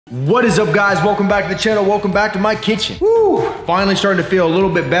What is up, guys? Welcome back to the channel. Welcome back to my kitchen. Woo! Finally starting to feel a little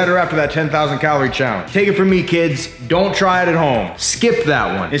bit better after that 10,000 calorie challenge. Take it from me, kids. Don't try it at home. Skip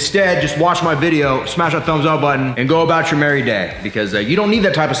that one. Instead, just watch my video, smash that thumbs up button, and go about your merry day. Because you don't need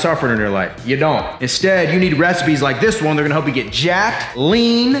that type of suffering in your life. You don't. Instead, you need recipes like this one. They're gonna help you get jacked,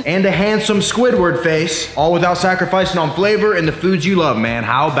 lean, and a handsome Squidward face, all without sacrificing on flavor and the foods you love, man.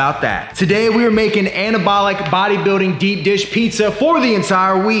 How about that? Today, we are making anabolic bodybuilding deep dish pizza for the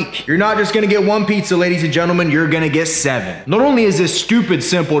entire week. You're not just gonna get one pizza, ladies and gentlemen, you're gonna get 7. Not only is this stupid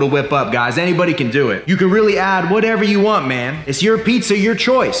simple to whip up, guys, anybody can do it. You can really add whatever you want, man. It's your pizza, your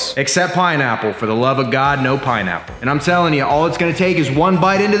choice. Except pineapple. For the love of God, no pineapple. And I'm telling you, all it's gonna take is one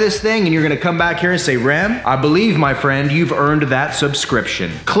bite into this thing and you're gonna come back here and say, Rem, I believe, my friend, you've earned that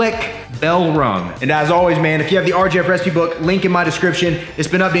subscription. Click, bell rung. And as always, man, if you have the RGF recipe book, link in my description. It's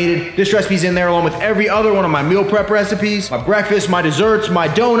been updated. This recipe's in there along with every other one of my meal prep recipes, my breakfast, my desserts, my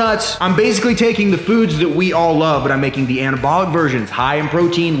donuts. I'm basically taking the foods that we all love, but I'm making the anabolic versions, high in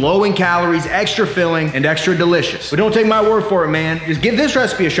protein, low in calories, extra filling, and extra delicious. But don't take my word for it, man. Just give this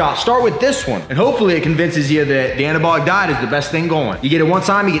recipe a shot. Start with this one. And hopefully it convinces you that the anabolic diet is the best thing going. You get it one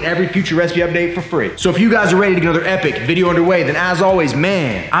time, you get every future recipe update for free. So if you guys are ready to get another epic video underway, then as always,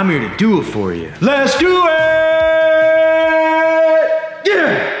 man, I'm here to do it for you. Let's do it!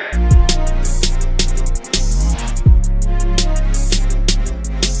 Yeah!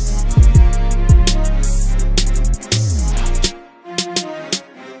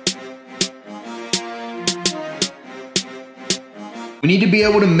 We need to be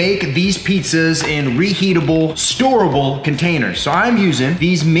able to make these pizzas in reheatable, storable containers. So I'm using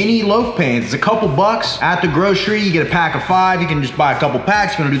these mini loaf pans. It's a couple bucks at the grocery. You get a pack of 5. You can just buy a couple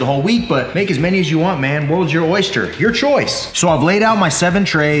packs if you want to do the whole week, but make as many as you want, man. World's your oyster. Your choice. So I've laid out my 7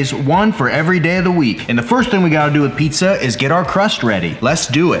 trays, one for every day of the week. And the first thing we gotta do with pizza is get our crust ready. Let's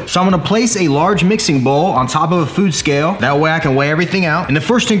do it. So I'm gonna place a large mixing bowl on top of a food scale. That way I can weigh everything out. And the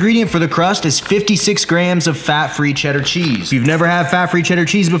first ingredient for the crust is 56 grams of fat-free cheddar cheese. If you've never had fat-free cheddar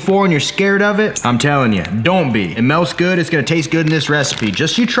cheese before and you're scared of it, I'm telling you, don't be. It melts good, it's gonna taste good in this recipe.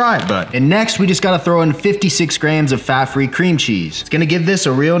 Just you try it, bud. And next, we just gotta throw in 56 grams of fat-free cream cheese. It's gonna give this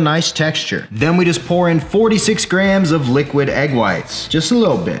a real nice texture. Then we just pour in 46 grams of liquid egg whites. Just a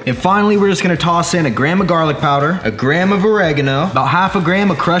little bit. And finally, we're just gonna toss in a gram of garlic powder, a gram of oregano, about half a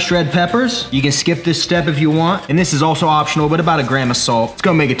gram of crushed red peppers. You can skip this step if you want. And this is also optional, but about a gram of salt. It's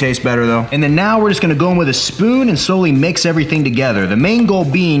gonna make it taste better though. And then now we're just gonna go in with a spoon and slowly mix everything together. The main goal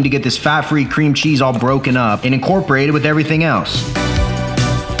being to get this fat-free cream cheese all broken up and incorporated with everything else.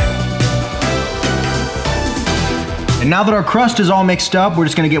 And now that our crust is all mixed up, we're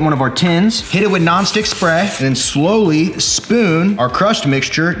just gonna get one of our tins, hit it with nonstick spray, and then slowly spoon our crust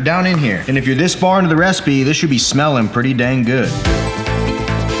mixture down in here. And if you're this far into the recipe, this should be smelling pretty dang good.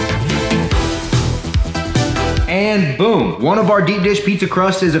 And boom, one of our deep dish pizza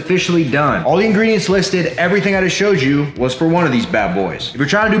crust is officially done. All the ingredients listed, everything I just showed you was for one of these bad boys. If you're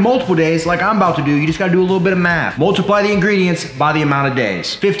trying to do multiple days like I'm about to do, you just gotta do a little bit of math. Multiply the ingredients by the amount of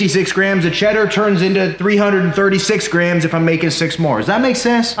days. 56 grams of cheddar turns into 336 grams if I'm making 6 more. Does that make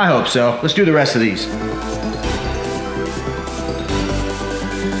sense? I hope so. Let's do the rest of these.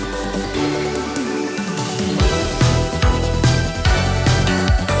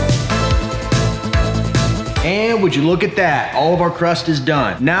 And would you look at that, all of our crust is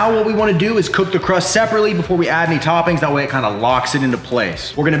done. Now what we wanna do is cook the crust separately before we add any toppings, that way it kinda locks it into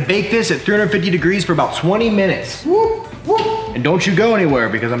place. We're gonna bake this at 350 degrees for about 20 minutes. Woo, woo. And don't you go anywhere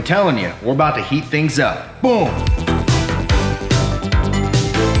because I'm telling you, we're about to heat things up. Boom.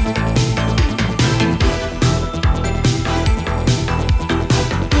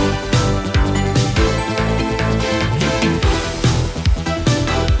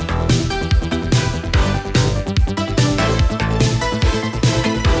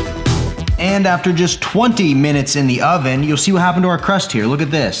 And after just 20 minutes in the oven, you'll see what happened to our crust here. Look at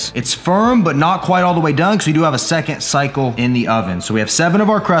this. It's firm, but not quite all the way done because we do have a second cycle in the oven. So we have 7 of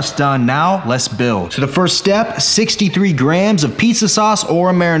our crust done. Now let's build. So the first step, 63 grams of pizza sauce or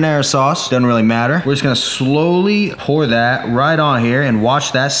a marinara sauce. Doesn't really matter. We're just gonna slowly pour that right on here and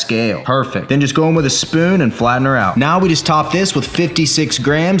watch that scale. Perfect. Then just go in with a spoon and flatten her out. Now we just top this with 56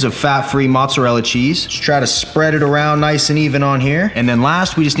 grams of fat-free mozzarella cheese. Just try to spread it around nice and even on here. And then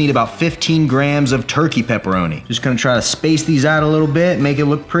last, we just need about 15 grams of turkey pepperoni. Just gonna try to space these out a little bit, make it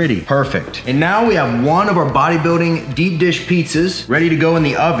look pretty. Perfect. And now we have one of our bodybuilding deep dish pizzas ready to go in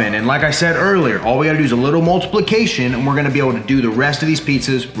the oven. And like I said earlier, all we gotta do is a little multiplication and we're gonna be able to do the rest of these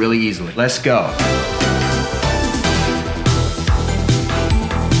pizzas really easily. Let's go.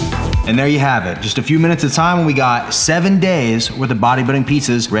 And there you have it. Just a few minutes of time and we got 7 days worth of bodybuilding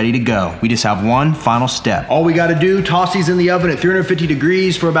pizzas ready to go. We just have one final step. All we gotta do, toss these in the oven at 350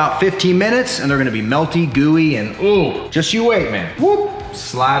 degrees for about 15 minutes and they're gonna be melty, gooey, and ooh, just you wait, man. Whoop.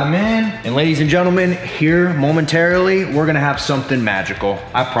 Slide them in. And ladies and gentlemen, here momentarily, we're gonna have something magical.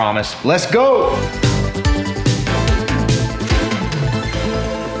 I promise. Let's go.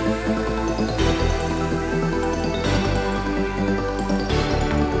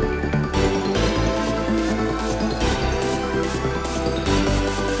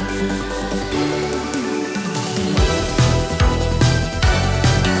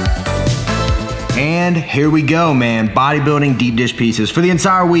 And here we go, man. Bodybuilding deep dish pizzas for the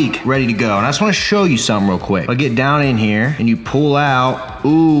entire week, ready to go. And I just wanna show you something real quick. I'll get down in here and you pull out,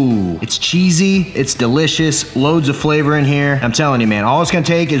 ooh, it's cheesy, it's delicious, loads of flavor in here. I'm telling you, man, all it's gonna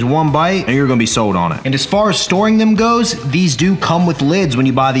take is one bite and you're gonna be sold on it. And as far as storing them goes, these do come with lids when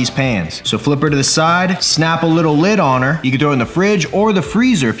you buy these pans. So flip her to the side, snap a little lid on her. You can throw it in the fridge or the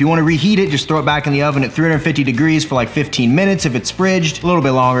freezer. If you wanna reheat it, just throw it back in the oven at 350 degrees for like 15 minutes if it's fridged, a little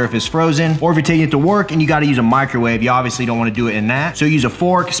bit longer if it's frozen. Or if you're taking it to work and you gotta use a microwave, you obviously don't wanna do it in that. So use a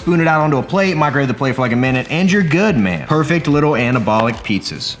fork, spoon it out onto a plate, microwave the plate for like a minute, and you're good, man. Perfect little anabolic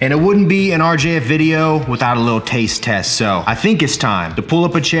pizzas. And it wouldn't be an RJF video without a little taste test. So I think it's time to pull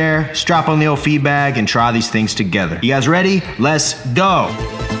up a chair, strap on the old feed bag, and try these things together. You guys ready? Let's go.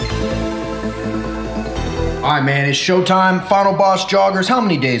 All right, man, it's showtime. Final Boss joggers. How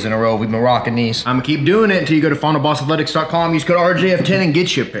many days in a row we've been rocking these? I'm gonna keep doing it until you go to finalbossathletics.com, use code RJF10 and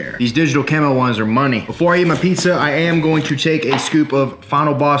get you a pair. These digital camo ones are money. Before I eat my pizza, I am going to take a scoop of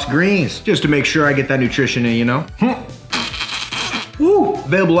Final Boss greens, just to make sure I get that nutrition in, you know? Woo!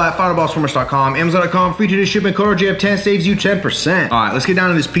 Available at finalbossformers.com, amazon.com, free to shipping, code RJF10 saves you 10%. All right, let's get down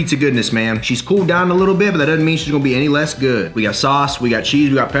to this pizza goodness, man. She's cooled down a little bit, but that doesn't mean she's gonna be any less good. We got sauce, we got cheese,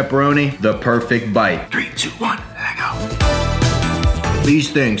 we got pepperoni. The perfect bite. 3, 2, 1, there you go.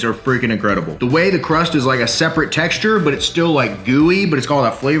 These things are freaking incredible. The way the crust is like a separate texture, but it's still like gooey, but it's got all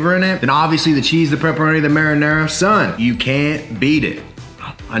that flavor in it. Then obviously the cheese, the pepperoni, the marinara, son, you can't beat it.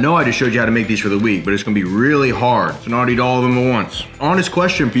 I know I just showed you how to make these for the week, but it's gonna be really hard to not eat all of them at once. Honest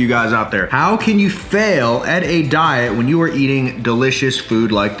question for you guys out there. How can you fail at a diet when you are eating delicious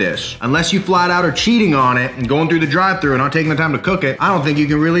food like this? Unless you flat out are cheating on it and going through the drive-thru and not taking the time to cook it, I don't think you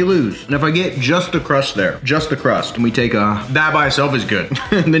can really lose. And if I get just the crust there, just the crust, and we take that by itself is good.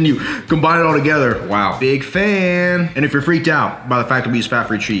 And then you combine it all together, wow. Big fan. And if you're freaked out by the fact that we use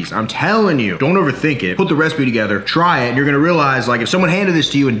fat-free cheese, I'm telling you, don't overthink it. Put the recipe together, try it, and you're gonna realize, like, if someone handed this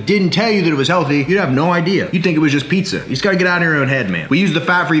to you and didn't tell you that it was healthy, you'd have no idea. You'd think it was just pizza. You just gotta get out of your own head, man. We use the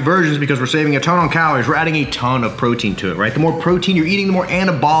fat-free versions because we're saving a ton on calories. We're adding a ton of protein to it, right? The more protein you're eating, the more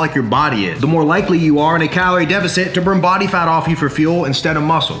anabolic your body is. The more likely you are in a calorie deficit to burn body fat off you for fuel instead of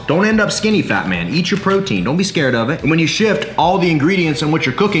muscle. Don't end up skinny fat, man. Eat your protein. Don't be scared of it. And when you shift all the ingredients and what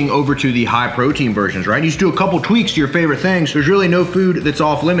you're cooking over to the high protein versions, right? You just do a couple tweaks to your favorite things. There's really no food that's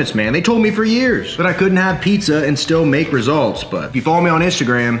off limits, man. They told me for years that I couldn't have pizza and still make results. But if you follow me on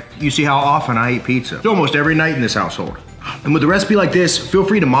Instagram, you see how often I eat pizza. It's almost every night in this household. And with a recipe like this, feel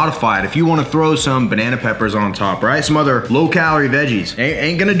free to modify it. If you want to throw some banana peppers on top, right? Some other low-calorie veggies.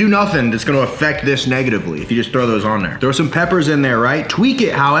 Ain't gonna do nothing that's gonna affect this negatively if you just throw those on there. Throw some peppers in there, right? Tweak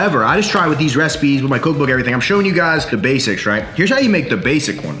it, however. I just try with these recipes, with my cookbook, everything. I'm showing you guys the basics, right? Here's how you make the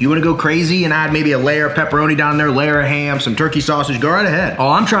basic one. You wanna go crazy and add maybe a layer of pepperoni down there, layer of ham, some turkey sausage, go right ahead.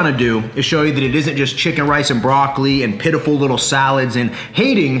 All I'm trying to do is show you that it isn't just chicken, rice, and broccoli and pitiful little salads and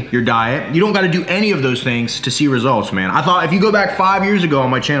hating your diet. You don't gotta do any of those things to see results, man. I thought if you go back 5 years ago on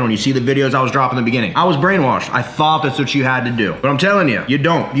my channel and you see the videos I was dropping in the beginning, I was brainwashed. I thought that's what you had to do. But I'm telling you, you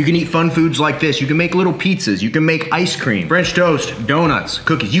don't. You can eat fun foods like this. You can make little pizzas. You can make ice cream, French toast, donuts,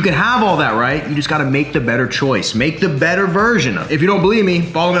 cookies. You can have all that, right? You just gotta make the better choice. Make the better version of it. If you don't believe me,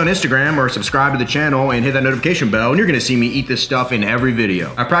 follow me on Instagram or subscribe to the channel and hit that notification bell and you're gonna see me eat this stuff in every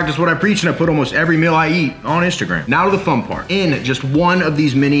video. I practice what I preach and I put almost every meal I eat on Instagram. Now to the fun part. In just one of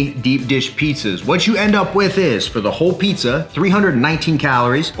these mini deep dish pizzas, what you end up with is, for the whole pizza, 319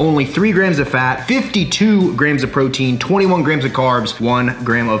 calories, only 3 grams of fat, 52 grams of protein, 21 grams of carbs, 1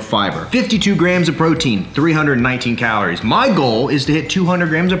 gram of fiber. 52 grams of protein, 319 calories. My goal is to hit 200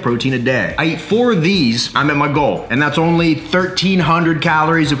 grams of protein a day. I eat 4 of these, I'm at my goal. And that's only 1,300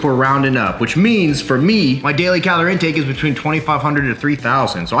 calories if we're rounding up, which means for me, my daily calorie intake is between 2,500 to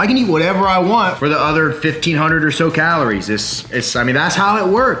 3,000. So I can eat whatever I want for the other 1,500 or so calories. I mean, that's how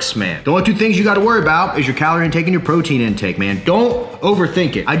it works, man. The only 2 things you gotta worry about is your calorie intake and your protein intake, man. Don't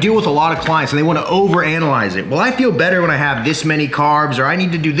overthink it. I deal with a lot of clients and they want to overanalyze it. Well, I feel better when I have this many carbs, or I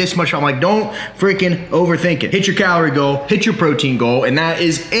need to do this much. I'm like, don't freaking overthink it. Hit your calorie goal, hit your protein goal, and that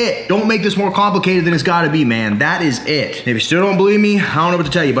is it. Don't make this more complicated than it's gotta be, man. That is it. If you still don't believe me, I don't know what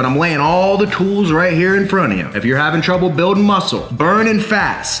to tell you, but I'm laying all the tools right here in front of you. If you're having trouble building muscle, burning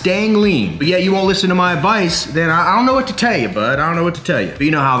fat, staying lean, but yet you won't listen to my advice, then I don't know what to tell you, bud. I don't know what to tell you. But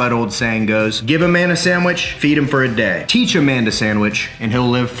you know how that old saying goes. Give a man a sandwich, feed him for a day. Teach a man to sandwich, and he'll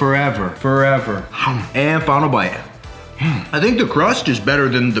live forever. Forever. And final bite. I think the crust is better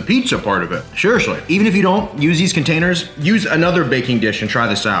than the pizza part of it. Seriously. Even if you don't use these containers, use another baking dish and try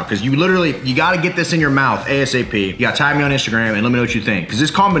this out. Because you gotta get this in your mouth ASAP. You gotta tag me on Instagram and let me know what you think. Because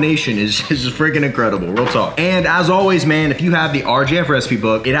this combination is just freaking incredible, real talk. And as always, man, if you have the RJF recipe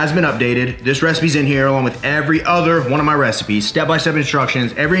book, it has been updated. This recipe's in here along with every other one of my recipes. Step-by-step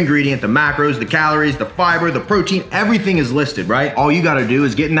instructions, every ingredient, the macros, the calories, the fiber, the protein, everything is listed, right? All you gotta do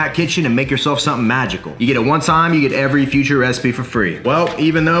is get in that kitchen and make yourself something magical. You get it one time, you get every future recipe for free. Well,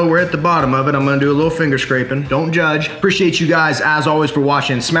 even though we're at the bottom of it, I'm gonna do a little finger scraping. Don't judge. Appreciate you guys as always for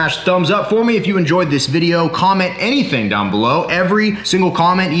watching. Smash thumbs up for me if you enjoyed this video. Comment anything down below. Every single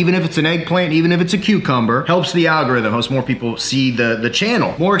comment, even if it's an eggplant, even if it's a cucumber, helps the algorithm, helps more people see the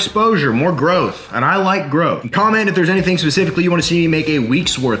channel. More exposure, more growth, and I like growth. And comment if there's anything specifically you wanna see me make a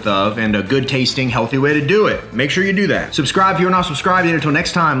week's worth of, and a good tasting, healthy way to do it. Make sure you do that. Subscribe if you're not subscribed, and until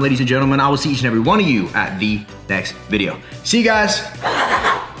next time, ladies and gentlemen, I will see each and every one of you at the next video. See you guys.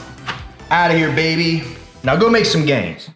 Out of here, baby. Now go make some gains.